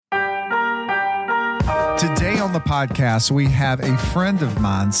Today on the podcast, we have a friend of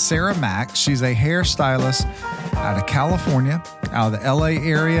mine, Sarah Mack. She's a hairstylist out of California, out of the LA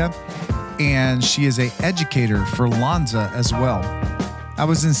area, and she is an educator for Lanza as well. I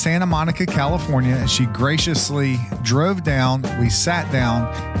was in Santa Monica, California, and she graciously drove down. We sat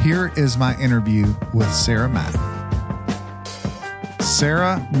down. Here is my interview with Sarah Mack.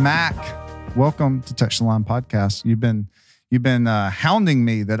 Sarah Mack, welcome to Touch the Line Podcast. You've been hounding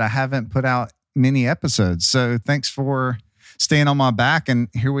me that I haven't put out many episodes. So thanks for staying on my back. And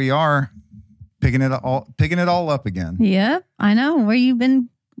here we are picking it all up again. Yep. I know. Where you been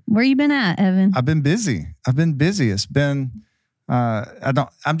at, Evan? I've been busy. It's been,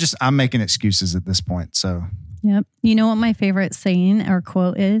 I'm making excuses at this point. So, yep. You know what my favorite saying or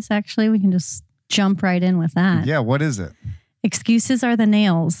quote is? Actually, we can just jump right in with that. Yeah. What is it? Excuses are the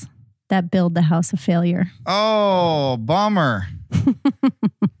nails that build the house of failure. Oh, bummer.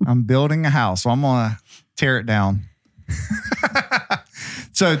 I'm building a house, so I'm going to tear it down.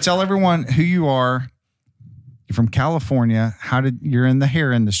 So tell everyone who you are. You're from California. You're in the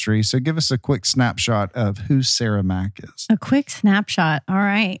hair industry. So give us a quick snapshot of who Sarah Mack is. A quick snapshot. All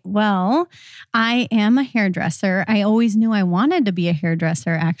right. Well, I am a hairdresser. I always knew I wanted to be a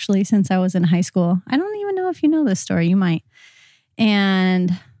hairdresser, actually, since I was in high school. I don't even know if you know this story. You might.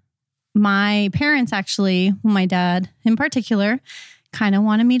 And my parents actually, my dad in particular, kind of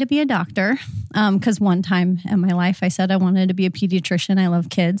wanted me to be a doctor because one time in my life I said I wanted to be a pediatrician. I love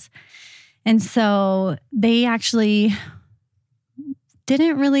kids. And so they actually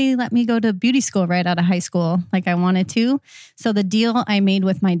didn't really let me go to beauty school right out of high school like I wanted to. So the deal I made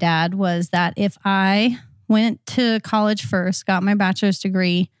with my dad was that if I went to college first, got my bachelor's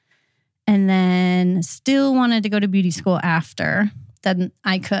degree, and then still wanted to go to beauty school after, then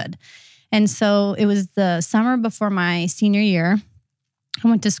I could. And so it was the summer before my senior year. I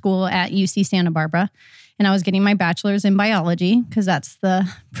went to school at UC Santa Barbara, and I was getting my bachelor's in biology because that's the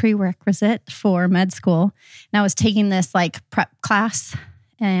prerequisite for med school. And I was taking this like prep class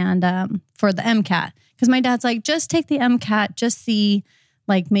and for the MCAT because my dad's like, just take the MCAT, just see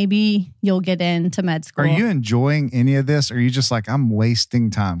like maybe you'll get into med school. Are you enjoying any of this? Or are you just like, I'm wasting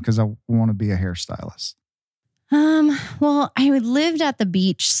time because I want to be a hairstylist? Well, I lived at the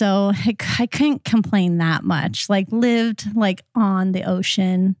beach, so I couldn't complain that much. Like lived like on the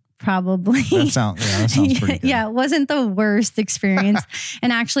ocean, probably. That sounds pretty good. Yeah, it wasn't the worst experience.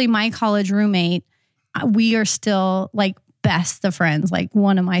 And actually my college roommate, we are still like best of friends, like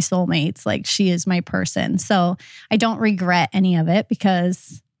one of my soulmates, like she is my person. So I don't regret any of it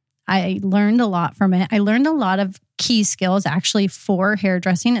because I learned a lot from it. I learned a lot of key skills actually for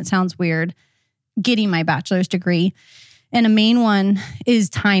hairdressing. It sounds weird. Getting my bachelor's degree. And a main one is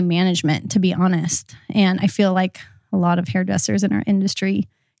time management, to be honest. And I feel like a lot of hairdressers in our industry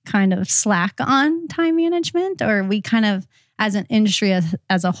kind of slack on time management, or we kind of, as an industry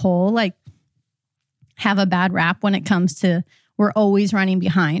as a whole, like have a bad rap when it comes to we're always running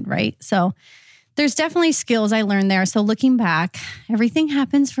behind, right? So there's definitely skills I learned there. So looking back, everything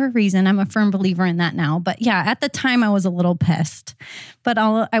happens for a reason. I'm a firm believer in that now. But yeah, at the time I was a little pissed. But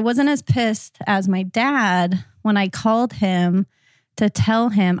I wasn't as pissed as my dad when I called him to tell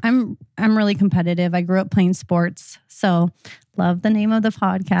him I'm really competitive. I grew up playing sports. So love the name of the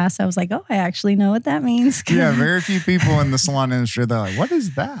podcast. I was like, oh, I actually know what that means. Yeah, very few people in the salon industry, they're like, what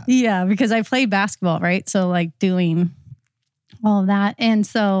is that? Yeah, because I played basketball, right? So like doing all of that. And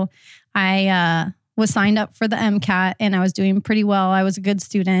so I was signed up for the MCAT and I was doing pretty well. I was a good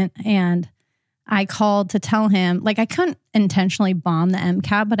student and I called to tell him, like I couldn't intentionally bomb the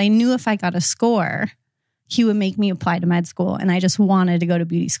MCAT, but I knew if I got a score, he would make me apply to med school. And I just wanted to go to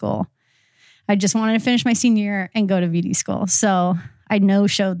beauty school. I just wanted to finish my senior year and go to beauty school. So I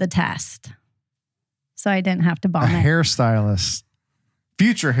no-showed the test. So I didn't have to bomb it. Hairstylist,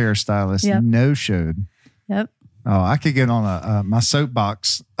 future hairstylist, Yep. No-showed. Yep. Oh, I could get on my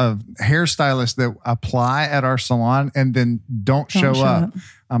soapbox of hairstylists that apply at our salon and then don't show up.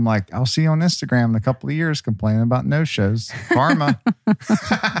 I'm like, I'll see you on Instagram in a couple of years complaining about no-shows. Karma.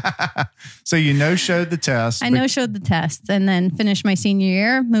 So you no-showed the test. I no-showed the test and then finished my senior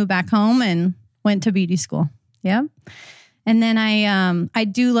year, moved back home and went to beauty school. Yep. And then I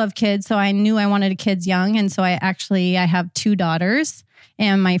do love kids. So I knew I wanted kids young. And so I have 2 daughters.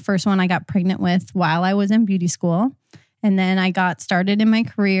 And my first one I got pregnant with while I was in beauty school. And then I got started in my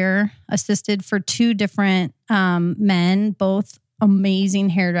career, assisted for 2 different men, both amazing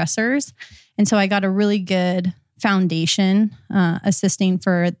hairdressers. And so I got a really good foundation assisting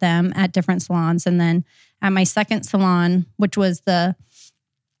for them at different salons. And then at my second salon, which was the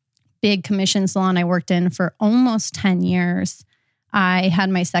big commission salon I worked in for almost 10 years, I had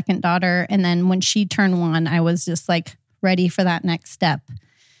my second daughter. And then when she turned 1, I was just like ready for that next step.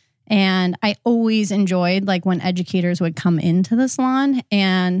 And I always enjoyed like when educators would come into the salon,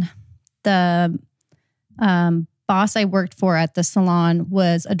 and the boss I worked for at the salon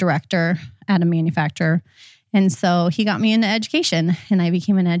was a director at a manufacturer. And so he got me into education, and I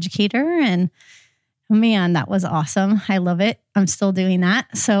became an educator, and man, that was awesome. I love it. I'm still doing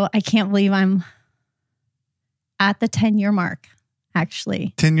that. So I can't believe I'm at the 10-year mark,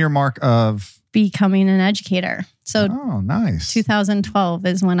 actually. 10-year mark of becoming an educator. So nice. 2012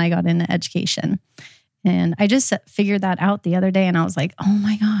 is when I got into education. And I just figured that out the other day, and I was like, oh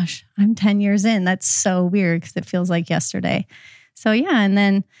my gosh, I'm 10 years in. That's so weird because it feels like yesterday. So yeah, and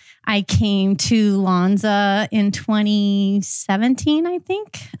then I came to Lonza in 2017, I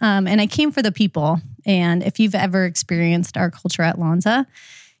think. And I came for the people. And if you've ever experienced our culture at Lonza,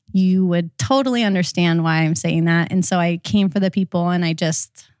 you would totally understand why I'm saying that. And so I came for the people, and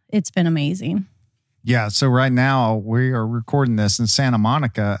it's been amazing. Yeah. So right now we are recording this in Santa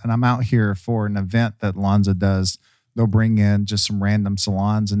Monica, and I'm out here for an event that Lonza does. They'll bring in just some random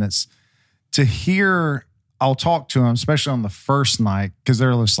salons, and it's to hear. I'll talk to them, especially on the first night, because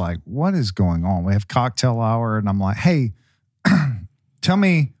they're just like, what is going on? We have cocktail hour, and I'm like, hey, tell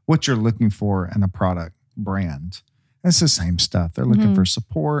me what you're looking for in a product brand. And it's the same stuff. They're looking for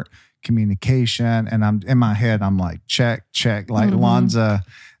support, communication. And I'm in my head, I'm like, check. Like Lonza,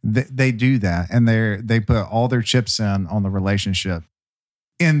 they do that. And they put all their chips in on the relationship.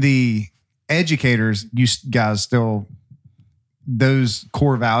 In the educators, you guys still, those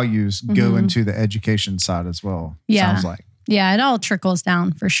core values go into the education side as well. Yeah. Sounds like. Yeah, it all trickles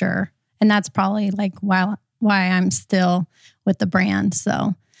down for sure. And that's probably like why I'm still with the brand.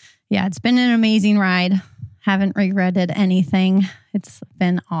 So yeah, it's been an amazing ride. Haven't regretted anything. It's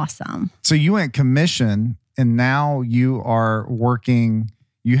been awesome. So you went commission, and now you are working.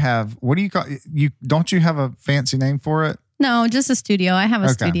 You have, what do you call you? Don't you have a fancy name for it? No, just a studio. I have a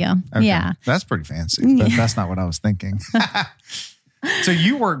studio. Okay. Yeah. That's pretty fancy, but that's not what I was thinking. So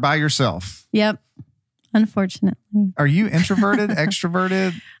you work by yourself. Yep. Unfortunately. Are you introverted,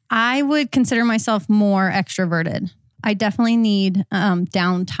 extroverted? I would consider myself more extroverted. I definitely need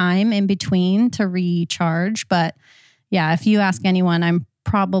downtime in between to recharge. But yeah, if you ask anyone, I'm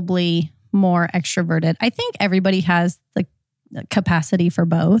probably more extroverted. I think everybody has the capacity for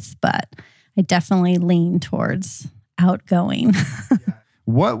both, but I definitely lean towards outgoing.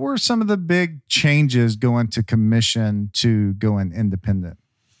 What were some of the big changes going to commission to going independent?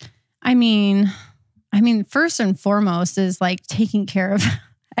 I mean, first and foremost is like taking care of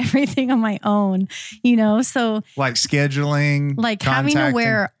everything on my own, so like scheduling, like having to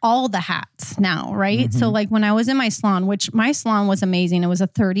wear all the hats now, right? So like when I was in my salon, which my salon was amazing. It was a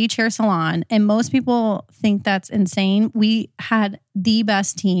 30-chair salon, and most people think that's insane. We had the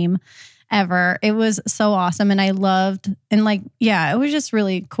best team ever. It was so awesome. And I loved, and like, yeah, it was just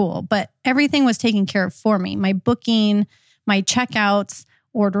really cool. But everything was taken care of for me. My booking, my checkouts,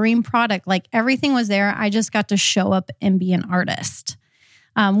 ordering product, like everything was there. I just got to show up and be an artist,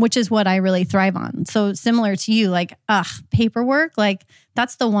 which is what I really thrive on. So similar to you, like, paperwork, like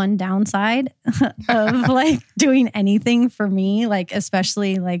that's the one downside of like doing anything for me, like,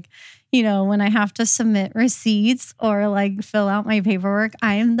 especially like, when I have to submit receipts or like fill out my paperwork,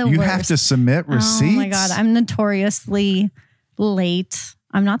 I am the worst. You have to submit receipts? Oh my God. I'm notoriously late.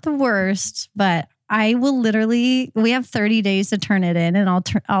 I'm not the worst, but I will we have 30 days to turn it in, and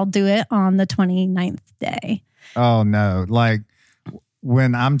I'll do it on the 29th day. Oh no. Like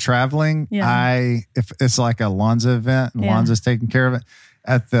when I'm traveling, if it's like a Lonza event and Lonza's taking care of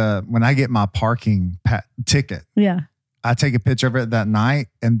it, when I get my parking ticket. Yeah. I take a picture of it that night,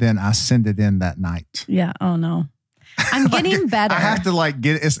 and then I send it in that night. Yeah. Oh no. I'm getting better. I have to like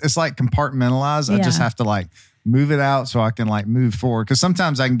it's like compartmentalized. I just have to like move it out so I can like move forward. Cause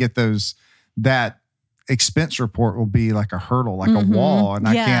sometimes I can get that expense report will be like a hurdle, like a wall. And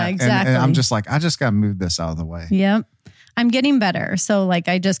I can't, exactly. And I'm just like, I just got to move this out of the way. Yep. I'm getting better. So like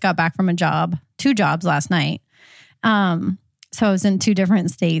I just got back from two jobs last night. So I was in 2 different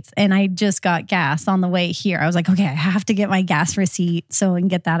states, and I just got gas on the way here. I was like, okay, I have to get my gas receipt so I can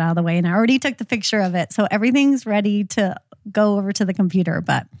get that out of the way. And I already took the picture of it. So everything's ready to go over to the computer.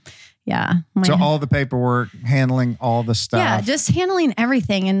 But yeah. So all the paperwork, handling all the stuff. Yeah, just handling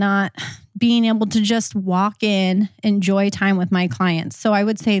everything and not being able to just walk in, enjoy time with my clients. So I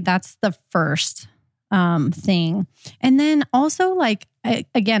would say that's the first thing. And then also like, I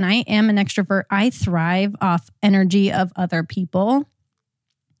am an extrovert. I thrive off energy of other people.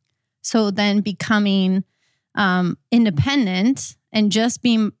 So then becoming independent and just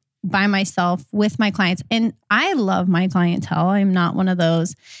being by myself with my clients. And I love my clientele. I'm not one of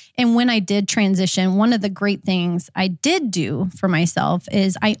those. And when I did transition, one of the great things I did do for myself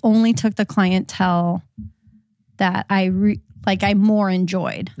is I only took the clientele that I more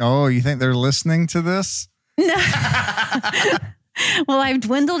enjoyed. Oh, you think they're listening to this? Well, I've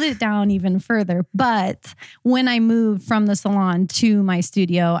dwindled it down even further. But when I moved from the salon to my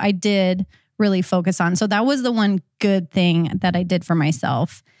studio, I did really focus on. So that was the one good thing that I did for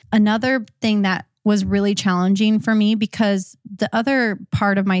myself. Another thing that was really challenging for me, because the other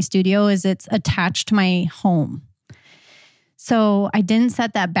part of my studio is it's attached to my home. So I didn't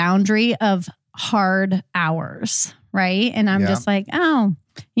set that boundary of hard hours, right? And I'm just like, oh,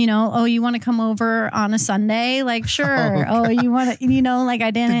 you want to come over on a Sunday? Like, sure. You want to, like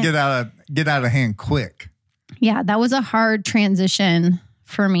I didn't get out of hand quick. Yeah, that was a hard transition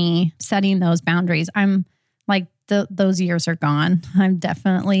for me, setting those boundaries. I'm like, those years are gone. I'm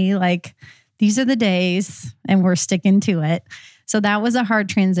definitely like, these are the days and we're sticking to it. So that was a hard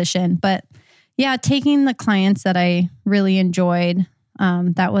transition. But yeah, taking the clients that I really enjoyed,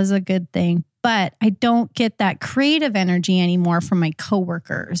 that was a good thing. But I don't get that creative energy anymore from my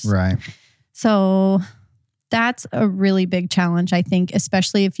coworkers. Right. So that's a really big challenge, I think,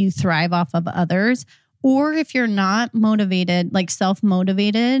 especially if you thrive off of others or if you're not motivated, like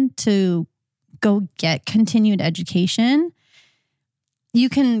self-motivated to go get continued education. You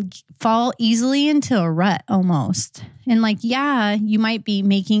can fall easily into a rut almost. And like, yeah, you might be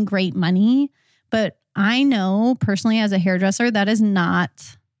making great money, but I know personally as a hairdresser, that is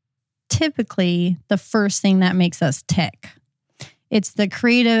not typically the first thing that makes us tick. It's the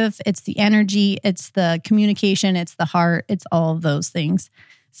creative, it's the energy, it's the communication, it's the heart, it's all of those things.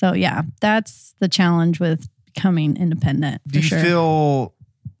 So yeah, that's the challenge with becoming independent. Do you feel,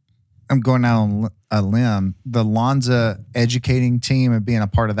 I'm going out on a limb, the Lonza educating team and being a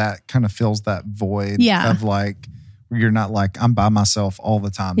part of that kind of fills that void of like, you're not like, I'm by myself all the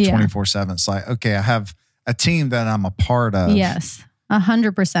time, 24/7. It's like, okay, I have a team that I'm a part of. Yes.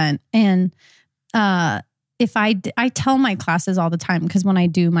 100%. And if I tell my classes all the time, because when I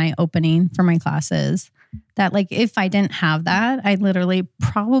do my opening for my classes, that like if I didn't have that, I literally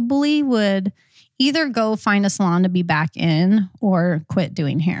probably would either go find a salon to be back in or quit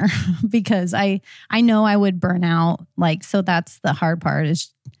doing hair because I know I would burn out. Like, so that's the hard part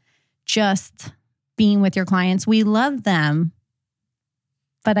is just being with your clients. We love them,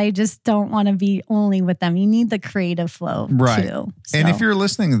 but I just don't want to be only with them. You need the creative flow right. too. So. And if you're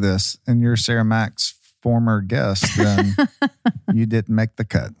listening to this and you're Sarah Mack's former guest, then you didn't make the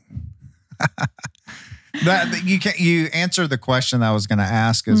cut. That you answer the question that I was going to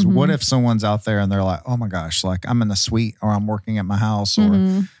ask is what if someone's out there and they're like, oh my gosh, like I'm in a suite or I'm working at my house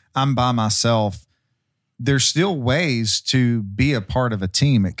or I'm by myself. There's still ways to be a part of a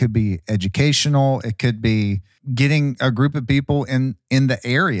team. It could be educational. It could be getting a group of people in the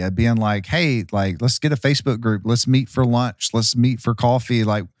area being like, hey, like, let's get a Facebook group. Let's meet for lunch. Let's meet for coffee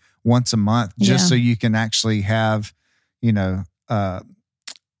like once a month, just so you can actually have,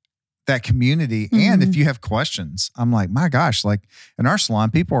 that community. And if you have questions, I'm like, my gosh, like in our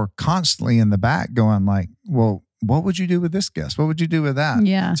salon, people are constantly in the back going like, well, what would you do with this guest? What would you do with that?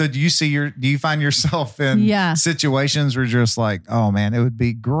 Yeah. So do you find yourself in situations where you're just like, oh man, it would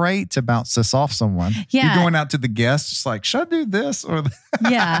be great to bounce this off someone. Yeah. You're going out to the guests, just like, should I do this or that?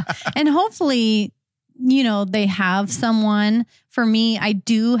 Yeah. And hopefully, they have someone. For me, I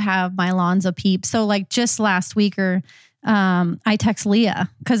do have my Lonza peep. So like just last week I text Leah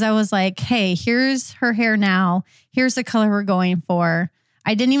because I was like, hey, here's her hair now. Here's the color we're going for.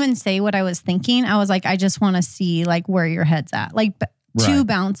 I didn't even say what I was thinking. I was like, I just want to see like where your head's at, like to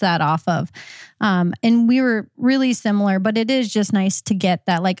bounce that off of. And we were really similar, but it is just nice to get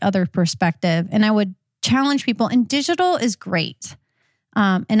that like other perspective. And I would challenge people, and digital is great.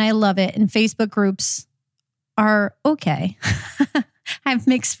 And I love it. And Facebook groups are okay. I have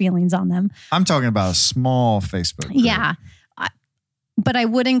mixed feelings on them. I'm talking about a small Facebook group. Yeah. But I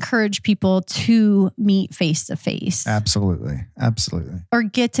would encourage people to meet face to face. Absolutely. Absolutely. Or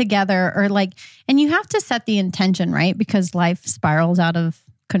get together or like, and you have to set the intention, right? Because life spirals out of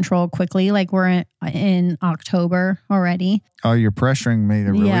control quickly. Like we're in October already. Oh, you're pressuring me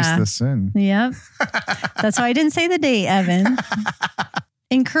to release this soon. Yep. That's why I didn't say the date, Evan.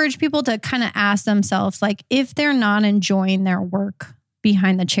 Encourage people to kind of ask themselves, like, if they're not enjoying their work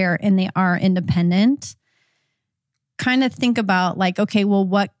behind the chair and they are independent, kind of think about like, okay, well,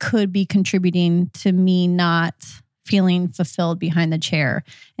 what could be contributing to me not feeling fulfilled behind the chair?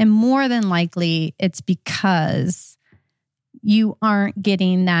 And more than likely, it's because you aren't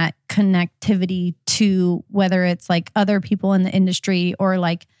getting that connectivity to whether it's like other people in the industry or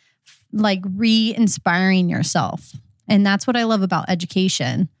like like re-inspiring yourself. And that's what I love about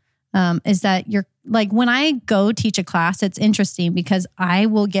education, is that you're like, when I go teach a class, it's interesting because I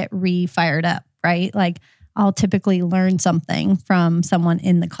will get re-fired up, right? Like I'll typically learn something from someone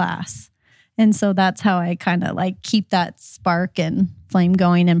in the class. And so that's how I kind of like keep that spark and flame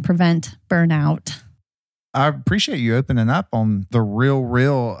going and prevent burnout. I appreciate you opening up on the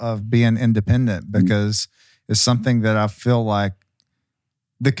real of being independent, because it's something that I feel like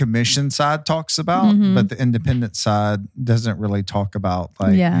the commission side talks about, but the independent side doesn't really talk about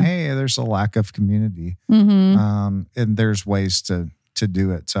like, hey, there's a lack of community. And there's ways to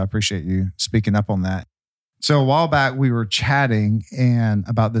do it. So I appreciate you speaking up on that. So a while back we were chatting and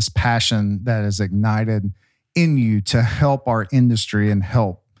about this passion that is ignited in you to help our industry and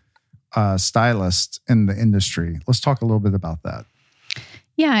help stylists in the industry. Let's talk a little bit about that.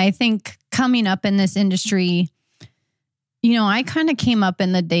 Yeah, I think coming up in this industry, you know, I kind of came up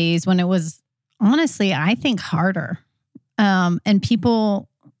in the days when it was honestly, I think harder. And people,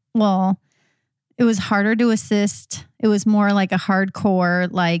 well, it was harder to assist. It was more like a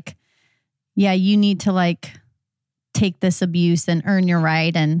hardcore, like, yeah, you need to like take this abuse and earn your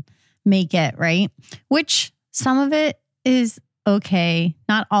right and make it, right? Which some of it is okay.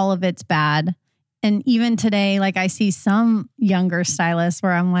 Not all of it's bad. And even today, like I see some younger stylists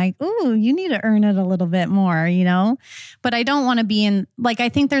where I'm like, ooh, you need to earn it a little bit more, you know? But I don't want to be in, like, I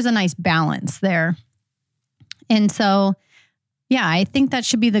think there's a nice balance there. And so, yeah, I think that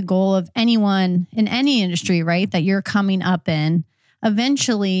should be the goal of anyone in any industry, right? That you're coming up in.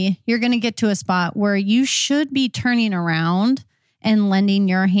 Eventually, you're going to get to a spot where you should be turning around and lending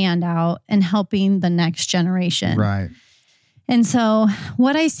your hand out and helping the next generation. Right. And so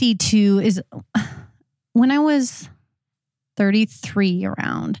what I see too is when I was 33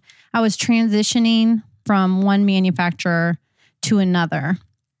 around, I was transitioning from one manufacturer to another.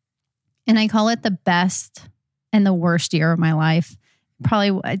 And I call it the best and the worst year of my life.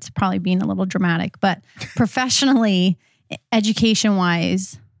 It's probably being a little dramatic, but professionally,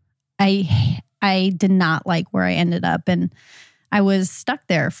 education-wise, I did not like where I ended up, and I was stuck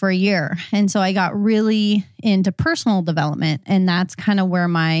there for a year. And so I got really into personal development, and that's kind of where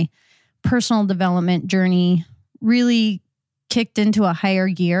my personal development journey really kicked into a higher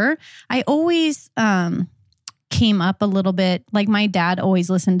gear. I always came up a little bit, like my dad always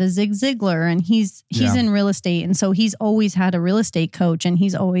listened to Zig Ziglar, and he's in real estate, and so he's always had a real estate coach, and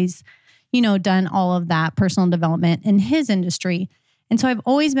he's always, you know, done all of that personal development in his industry. And so I've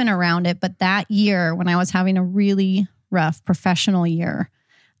always been around it. But that year, when I was having a really rough professional year,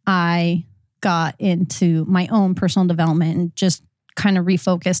 I got into my own personal development and just kind of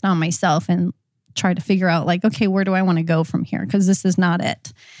refocused on myself and tried to figure out like, okay, where do I want to go from here? Because this is not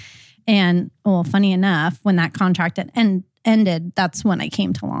it. And well, funny enough, when that contract ended, that's when I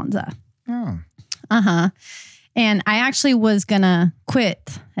came to Lonza. Oh. And I actually was going to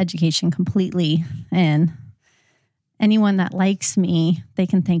quit education completely. And anyone that likes me, they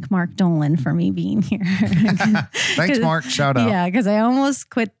can thank Mark Dolan for me being here. Thanks, Mark. Shout out. Yeah, because I almost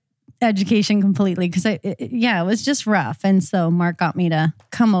quit education completely because it was just rough. And so Mark got me to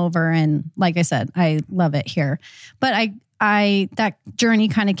come over. And like I said, I love it here. But that journey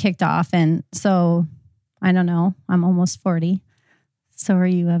kind of kicked off. And so I don't know, I'm almost 40. So are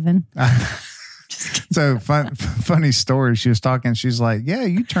you, Evan? So funny story. She was talking. She's like, yeah,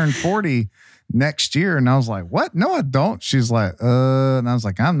 you turn 40 next year. And I was like, what? No, I don't. She's like, and I was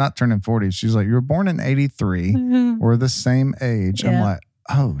like, I'm not turning 40. She's like, you were born in 83. We're the same age. Yeah. I'm like,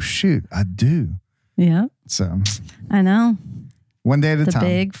 oh, shoot, I do. Yeah. So I know. One day at a time. The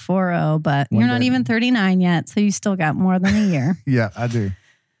big 40, but you're not even 39 yet. So you still got more than a year. Yeah, I do.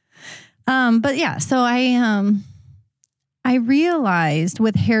 But yeah, so I realized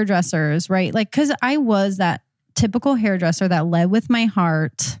with hairdressers, right? Like, cause I was that typical hairdresser that led with my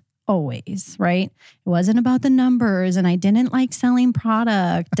heart always, right? It wasn't about the numbers, and I didn't like selling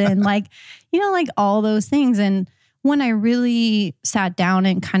product and like, you know, like all those things. And when I really sat down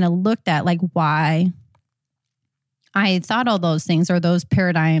and kind of looked at like why I thought all those things or those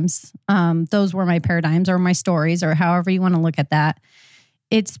paradigms, those were my paradigms or my stories or however you want to look at that.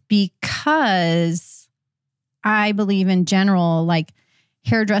 It's because I believe in general, like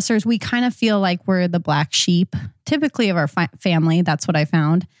hairdressers, we kind of feel like we're the black sheep, typically of our family. That's what I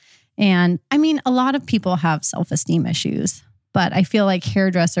found. And I mean, a lot of people have self-esteem issues, but I feel like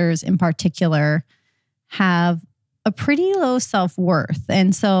hairdressers in particular have a pretty low self-worth.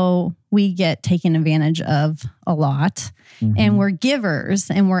 And so we get taken advantage of a lot. Mm-hmm. And we're givers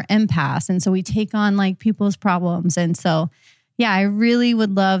and we're empaths. And so we take on like people's problems. And so, yeah, I really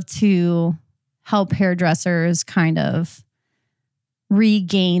would love to help hairdressers kind of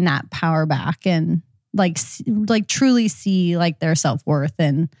regain that power back and like truly see like their self-worth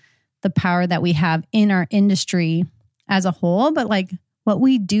and the power that we have in our industry as a whole, but like what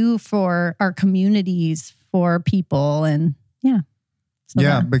we do for our communities, for people. And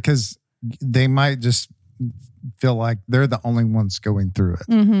because they might just feel like they're the only ones going through it.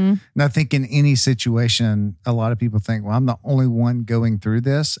 Mm-hmm. And I think in any situation, a lot of people think, well, I'm the only one going through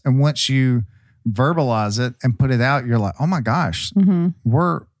this. And once you verbalize it and put it out, you're like, oh my gosh,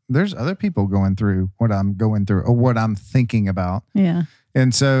 there's other people going through what I'm going through or what I'm thinking about. Yeah.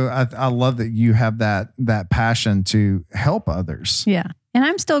 And so I love that you have that passion to help others. Yeah. And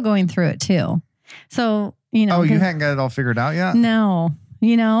I'm still going through it too. So, you know. Oh, you hadn't got it all figured out yet? No.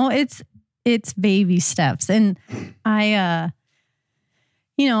 You know, it's baby steps. And I've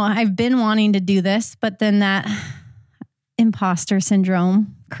been wanting to do this, but then that imposter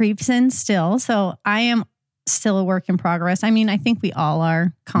syndrome creeps in still. So I am still a work in progress. I mean, I think we all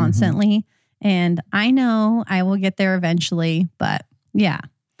are constantly. And I know I will get there eventually, but yeah,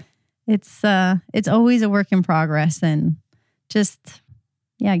 it's always a work in progress, and just,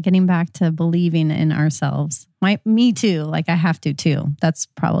 getting back to believing in ourselves. Me too. Like I have to too. That's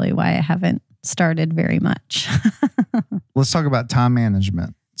probably why I haven't started very much. Let's talk about time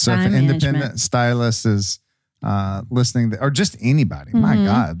management. So if an independent stylist is listening, or just anybody, my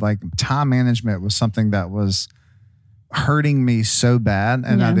God, like time management was something that was hurting me so bad,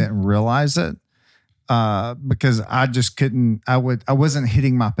 and I didn't realize it. Because I just couldn't, I wasn't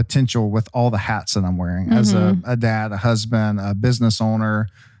hitting my potential with all the hats that I'm wearing as a dad, a husband, a business owner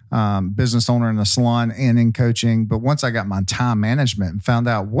in a salon and in coaching. But once I got my time management and found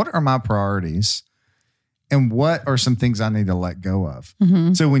out what are my priorities and what are some things I need to let go of.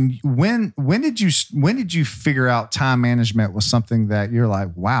 So when did you figure out time management was something that you're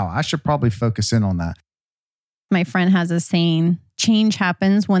like, wow, I should probably focus in on that? My friend has a saying, change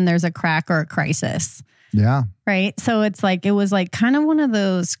happens when there's a crack or a crisis. Yeah. Right. So it was like kind of one of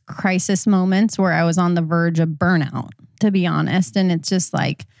those crisis moments where I was on the verge of burnout, to be honest. And it's just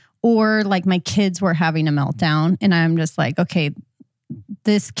like, or like my kids were having a meltdown and I'm just like, okay,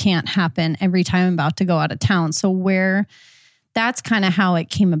 this can't happen every time I'm about to go out of town. So that's kind of how it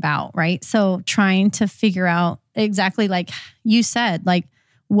came about. Right. So trying to figure out exactly like you said, like,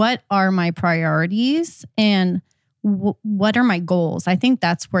 what are my priorities and what are my goals? I think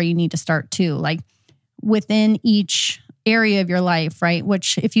that's where you need to start too. Like within each area of your life, right?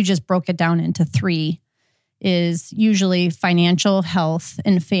 Which if you just broke it down into 3 is usually financial, health,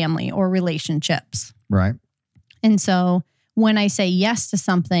 and family or relationships. Right. And so when I say yes to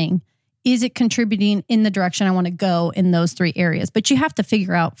something, is it contributing in the direction I want to go in those 3 areas? But you have to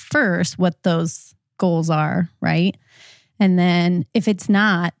figure out first what those goals are, right? And then if it's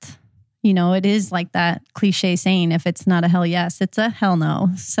not, it is like that cliche saying, if it's not a hell yes, it's a hell no.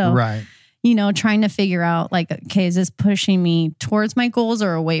 So, right. Trying to figure out like, okay, is this pushing me towards my goals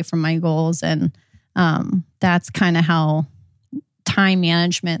or away from my goals? And that's kind of how time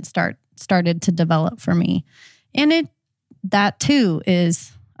management started to develop for me. And that too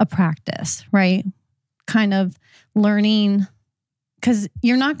is a practice, right? Kind of learning. Because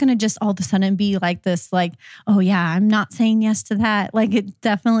you're not going to just all of a sudden be like this, like, oh yeah, I'm not saying yes to that. Like it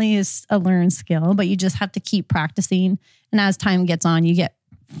definitely is a learned skill, but you just have to keep practicing. And as time gets on, you get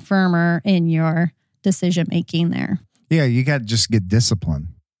firmer in your decision making there. Yeah, you got to just get disciplined.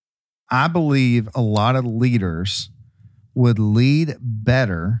 I believe a lot of leaders would lead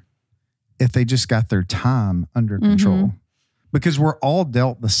better if they just got their time under control. Because we're all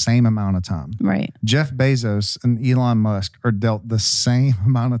dealt the same amount of time. Right. Jeff Bezos and Elon Musk are dealt the same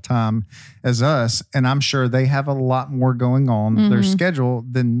amount of time as us. And I'm sure they have a lot more going on their schedule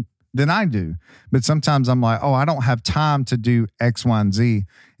than I do. But sometimes I'm like, oh, I don't have time to do X, Y, and Z.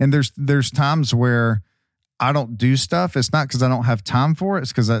 And there's times where I don't do stuff. It's not because I don't have time for it.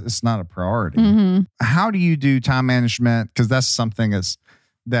 It's because it's not a priority. How do you do time management? Because that's something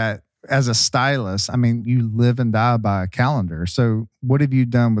that as a stylist, I mean, you live and die by a calendar. So what have you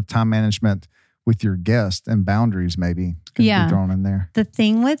done with time management with your guests and boundaries maybe could be thrown in there? The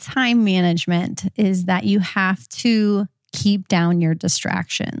thing with time management is that you have to keep down your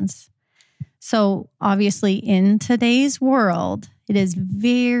distractions. So obviously in today's world, it is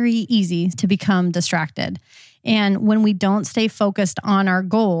very easy to become distracted. And when we don't stay focused on our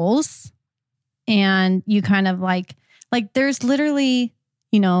goals and you kind of like there's literally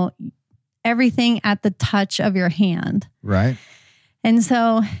everything at the touch of your hand. Right. And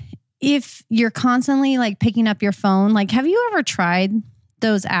so if you're constantly like picking up your phone, like, have you ever tried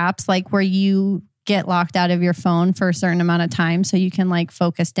those apps like where you get locked out of your phone for a certain amount of time so you can like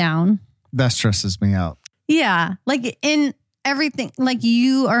focus down? That stresses me out. Yeah. Like everything, like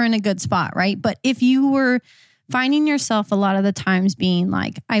you are in a good spot, right? But if you were finding yourself a lot of the times being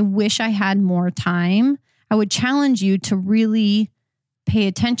like, I wish I had more time, I would challenge you to really pay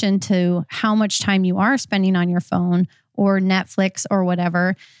attention to how much time you are spending on your phone or Netflix or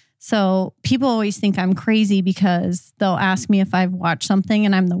whatever. So people always think I'm crazy because they'll ask me if I've watched something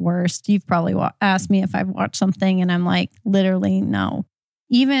and I'm the worst. You've probably asked me if I've watched something and I'm like, literally, no.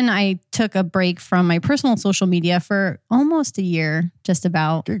 Even I took a break from my personal social media for almost a year, just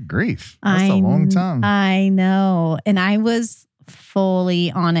about. Good grief. That's a long time. I know. And I was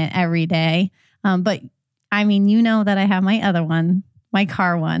fully on it every day. But I mean, you know that I have my other one, my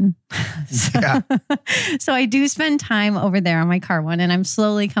car one. So I do spend time over there on my car one, and I'm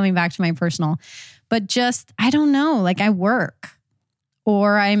slowly coming back to my personal. But just, I don't know, like I work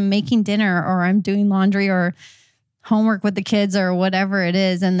or I'm making dinner or I'm doing laundry or homework with the kids or whatever it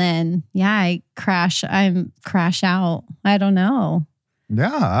is. And then, I crash out. I don't know.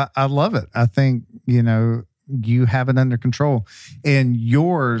 Yeah, I love it. I think, you have it under control. And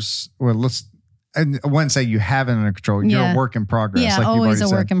yours, I wouldn't say you have it under control. You're a work in progress. Yeah, like always a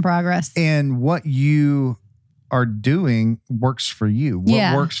work in progress. And what you are doing works for you.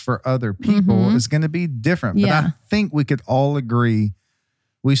 What works for other people is going to be different. But I think we could all agree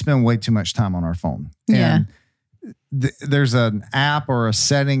we spend way too much time on our phone. And there's an app or a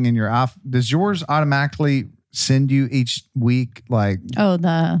setting in your app. Does yours automatically send you each week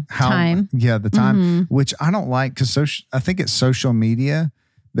the time? Yeah, the time, which I don't like because I think it's social media.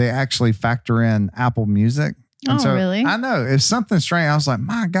 They actually factor in Apple Music. And really? I know. If something's strange, I was like,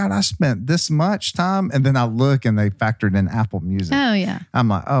 my God, I spent this much time. And then I look and they factored in Apple Music. Oh, yeah. I'm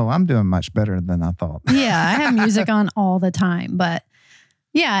like, I'm doing much better than I thought. Yeah, I have music on all the time. But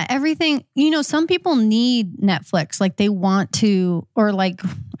everything, some people need Netflix. Like they want to, or like,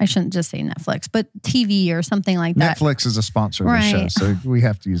 I shouldn't just say Netflix, but TV or something like that. Netflix is a sponsor of the show, so we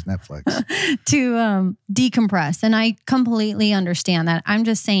have to use Netflix. To decompress. And I completely understand that. I'm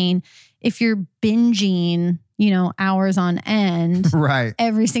just saying, if you're binging, hours on end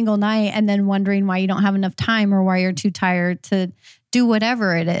every single night and then wondering why you don't have enough time or why you're too tired to do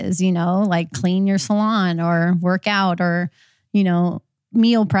whatever it is, like clean your salon or work out or,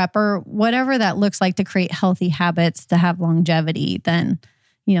 meal prep or whatever that looks like to create healthy habits to have longevity, then,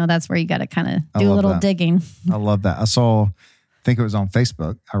 that's where you got to kind of do a little digging. I love that. I think it was on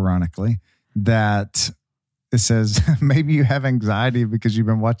Facebook, ironically, that it says, maybe you have anxiety because you've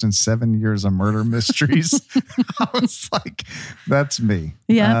been watching 7 years of murder mysteries. I was like, that's me.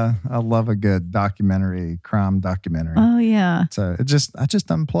 Yeah. I love a good crime documentary. Oh, yeah. So I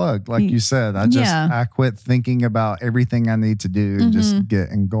just unplugged. Like you said, I quit thinking about everything I need to do and just get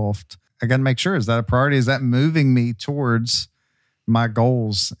engulfed. I got to make sure, is that a priority? Is that moving me towards my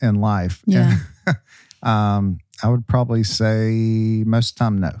goals in life? Yeah. I would probably say most of the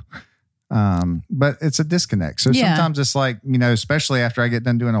time, no. But it's a disconnect. So sometimes it's like, especially after I get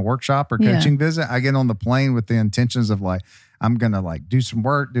done doing a workshop or coaching visit, I get on the plane with the intentions of like, I'm going to like do some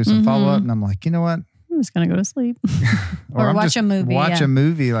work, do some follow up. And I'm like, you know what? I'm just going to go to sleep or watch a movie. Watch a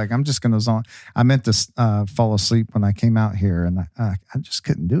movie. Like I'm just going to zone. I meant to fall asleep when I came out here and I just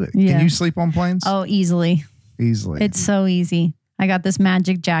couldn't do it. Yeah. Can you sleep on planes? Oh, easily. Easily. It's so easy. I got this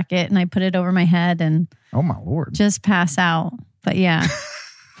magic jacket and I put it over my head and oh my Lord, just pass out. But yeah.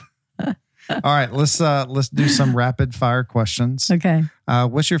 All right, let's do some rapid fire questions. Okay.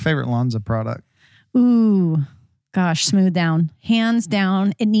 What's your favorite Lonza product? Ooh, gosh, Smooth Down. Hands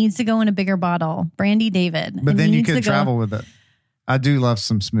down. It needs to go in a bigger bottle. Brandy David. But then you could travel with it. I do love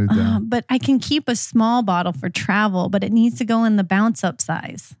some Smooth Down. But I can keep a small bottle for travel, but it needs to go in the bounce up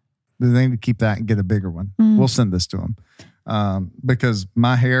size. They need to keep that and get a bigger one. We'll send this to them. Because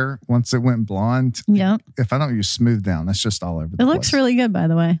my hair, once it went blonde, if I don't use Smooth Down, that's just all over the place. It looks really good, by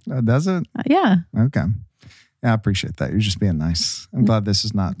the way. Does it? Yeah. Okay. Yeah, I appreciate that. You're just being nice. I'm glad this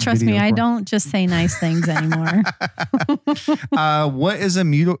is not. Trust me, I don't just say nice things anymore. What is a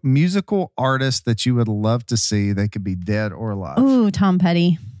musical artist that you would love to see? They could be dead or alive. Ooh, Tom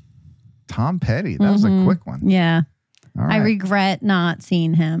Petty. Tom Petty. That was a quick one. Yeah. All right. I regret not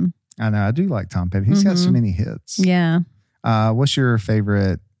seeing him. I know. I do like Tom Petty. He's got so many hits. Yeah. What's your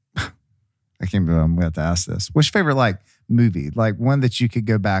favorite? I can't believe I'm going to have to ask this. What's your favorite like movie? Like one that you could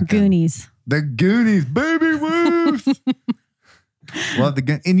go back. Goonies. The Goonies, baby Ruth. Love the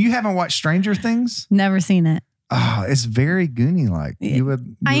Goonies. And you haven't watched Stranger Things? Never seen it. Oh, it's very Goonie like.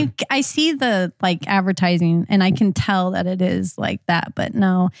 I see the like advertising and I can tell that it is like that, but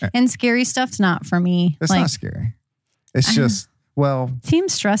no. And scary stuff's not for me. It's not scary. It's just, well.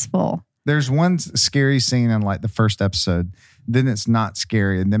 Seems stressful. There's one scary scene in like the first episode. Then it's not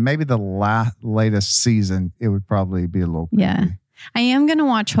scary. And then maybe the latest season, it would probably be a little creepy. Yeah. I am going to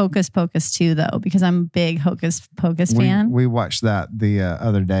watch Hocus Pocus 2 though, because I'm a big Hocus Pocus fan. We watched that the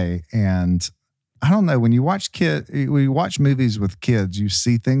other day, and I don't know, when you watch movies with kids, you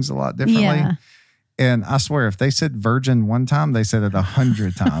see things a lot differently. Yeah. And I swear, if they said virgin one time, they said it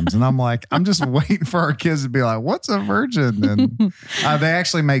 100 times. And I'm like, I'm just waiting for our kids to be like, what's a virgin? And they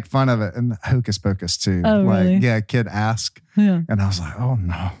actually make fun of it in Hocus Pocus too. Oh, really? Like, yeah, a kid asked. Yeah. And I was like, oh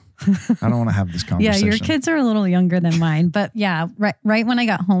no, I don't want to have this conversation. Yeah, your kids are a little younger than mine. But yeah, right when I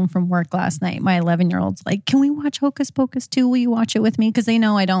got home from work last night, my 11-year-old's like, can we watch Hocus Pocus 2? Will you watch it with me? Because they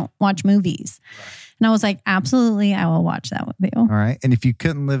know I don't watch movies. Right. And I was like, absolutely, I will watch that with you. All right. And if you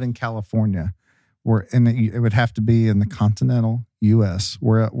couldn't live in California, it would have to be in the continental U.S.,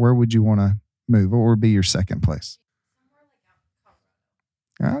 where would you want to move? What would be your second place?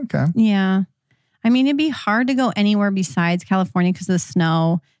 Okay. Yeah. I mean, it'd be hard to go anywhere besides California because of the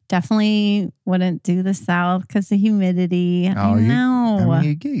snow. Definitely wouldn't do the South because of humidity. Oh, no.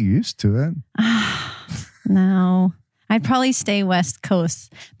 You get used to it. No. I'd probably stay West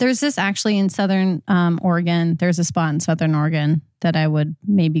Coast. There's this actually in Southern Oregon. There's a spot in Southern Oregon that I would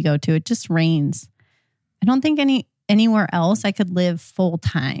maybe go to. It just rains. I don't think anywhere else I could live full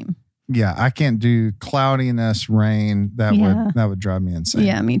time. Yeah, I can't do cloudiness, rain. That would drive me insane.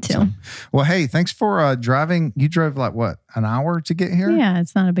 Yeah, me too. So, well, hey, thanks for driving. You drove like what, an hour to get here? Yeah,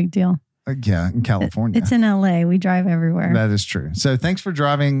 it's not a big deal. Yeah, in California. It's in LA. We drive everywhere. That is true. So thanks for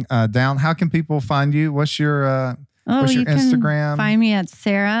driving down. How can people find you? What's your Instagram? Can find me at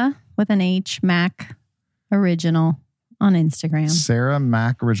Sarah with an H Mac Original on Instagram. Sarah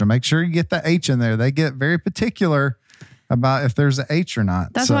Mac Original. Make sure you get the H in there. They get very particular about if there's an H or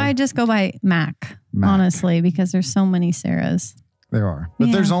not. That's why I just go by Mac, honestly, because there's so many Sarahs. There are.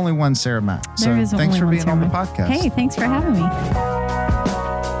 But there's only one Sarah Mac. So thanks for being on the podcast. Hey, thanks for having me.